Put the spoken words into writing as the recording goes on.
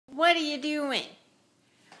you doing?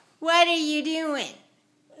 What are you doing?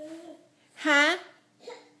 Huh?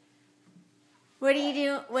 What are you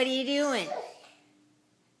doing? What are you doing?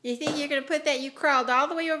 You think you're going to put that? You crawled all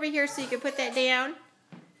the way over here so you can put that down?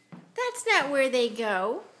 That's not where they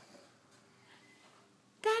go.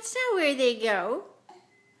 That's not where they go.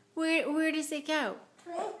 Where does it go?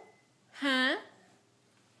 Huh?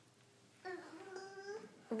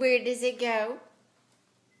 Where does it go?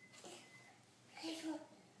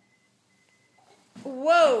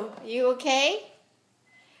 Whoa, you okay?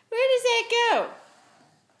 Where does that go?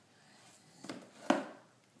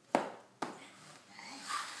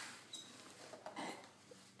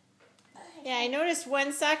 Yeah, I noticed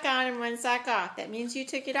one sock on and one sock off. That means you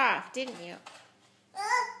took it off, didn't you?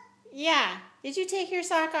 Yeah. Did you take your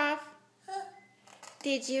sock off?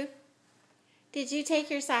 Did you? Did you take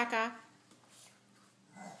your sock off?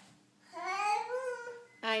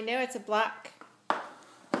 I know it's a block.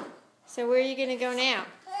 So where are you going to go now?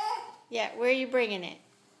 Yeah, where are you bringing it?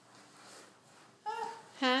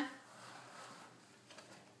 Huh?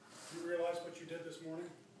 You realize what you did this morning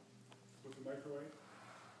with the microwave?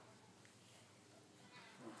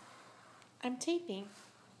 I'm taping.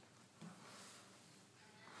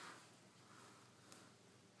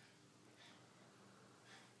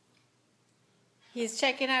 He's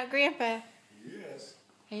checking out Grandpa. Yes.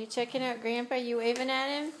 Are you checking out Grandpa? You waving at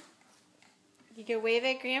him? You can wave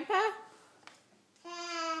at Grandpa?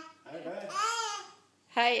 Hi, bud.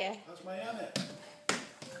 Hiya. How's my Emmett?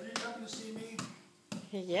 Are you coming to see me?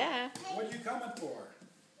 Yeah. What are you coming for?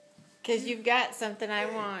 Because you've got something I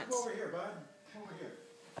want. Come over here, bud. Come over here.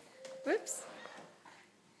 Whoops.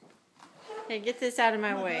 Hey, get this out of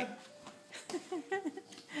my way.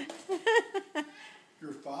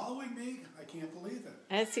 You're following me? I can't believe it.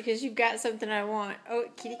 That's because you've got something I want. Oh,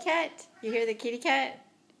 kitty cat. You hear the kitty cat?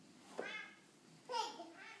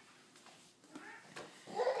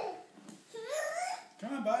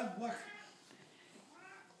 Come on, bud. Look.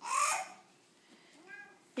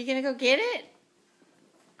 You gonna go get it?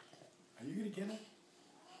 Are you going to get it?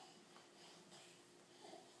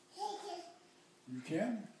 You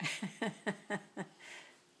can?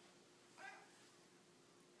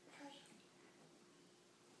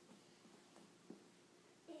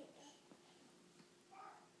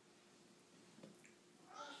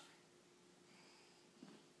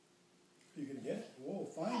 You going to get it? Whoa,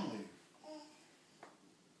 finally.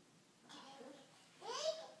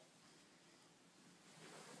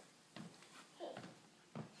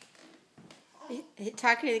 You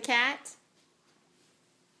talking to the cat?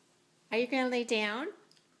 Are you going to lay down?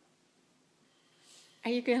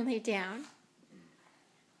 Are you going to lay down?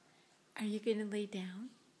 Are you going to lay down?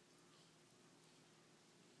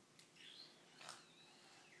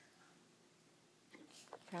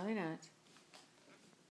 Probably not.